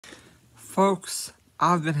Folks,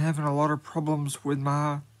 I've been having a lot of problems with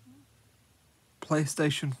my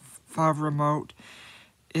PlayStation 5 remote.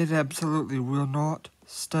 It absolutely will not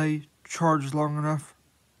stay charged long enough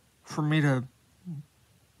for me to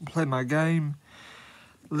play my game,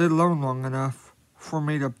 let alone long enough for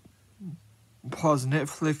me to pause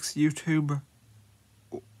Netflix, YouTube,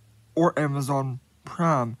 or Amazon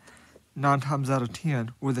Prime 9 times out of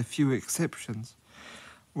 10, with a few exceptions.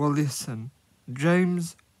 Well, listen,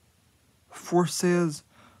 James 4 says,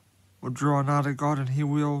 "Well, draw nigh to God and He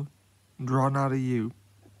will draw nigh to you."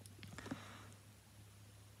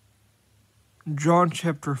 John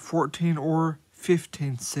chapter 14 or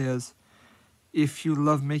 15 says, "If you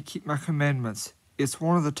love me, keep my commandments." It's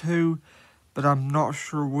one of the two, but I'm not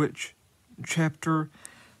sure which chapter.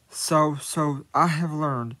 So I have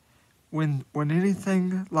learned when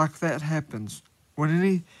anything like that happens, when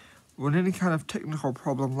any kind of technical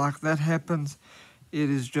problem like that happens, it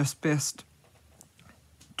is just best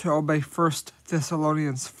to obey 1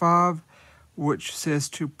 Thessalonians 5, which says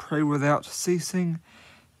to pray without ceasing.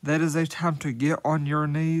 That is a time to get on your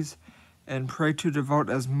knees and pray, to devote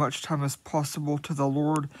as much time as possible to the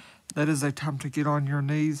Lord. That is a time to get on your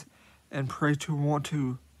knees and pray, to want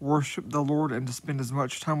to worship the Lord and to spend as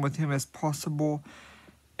much time with Him as possible.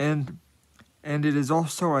 And it is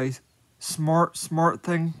also a smart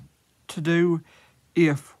thing to do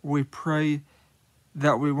if we pray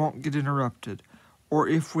that we won't get interrupted, or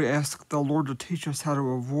if we ask the Lord to teach us how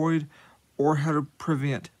to avoid or how to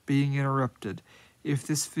prevent being interrupted. If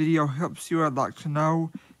this video helps you, I'd like to know.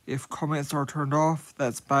 If comments are turned off,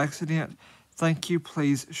 that's by accident. Thank you.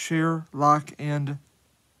 Please share, like, and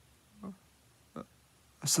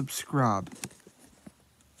subscribe.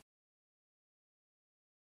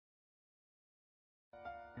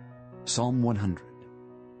 Psalm 100,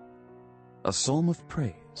 a psalm of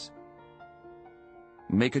praise.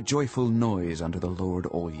 Make a joyful noise unto the Lord,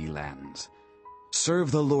 all ye lands.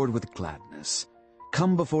 Serve the Lord with gladness.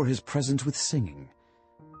 Come before His presence with singing.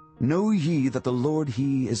 Know ye that the Lord,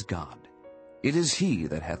 He is God. It is He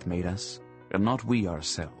that hath made us, and not we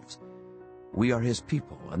ourselves. We are His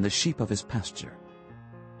people, and the sheep of His pasture.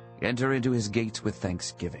 Enter into His gates with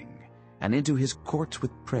thanksgiving, and into His courts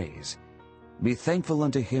with praise. Be thankful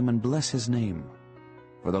unto Him, and bless His name.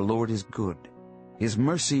 For the Lord is good, His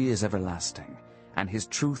mercy is everlasting, and His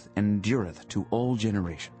truth endureth to all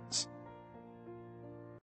generations.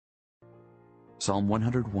 Psalm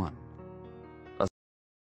 101.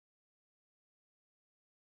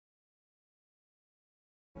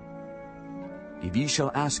 If ye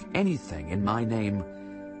shall ask anything in my name,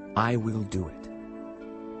 I will do it.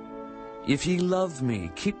 If ye love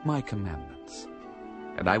me, keep my commandments.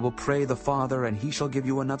 And I will pray the Father, and He shall give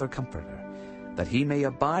you another Comforter, that He may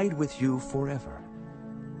abide with you forever,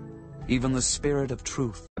 even the Spirit of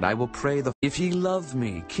truth. And I will pray if ye love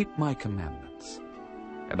me, keep my commandments.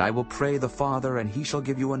 And I will pray the Father, and He shall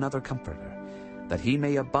give you another Comforter, that He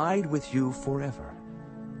may abide with you forever,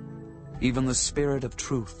 even the Spirit of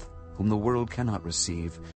truth, whom the world cannot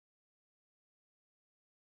receive.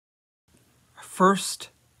 1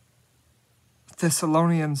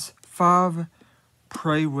 Thessalonians 5,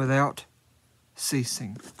 pray without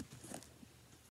ceasing.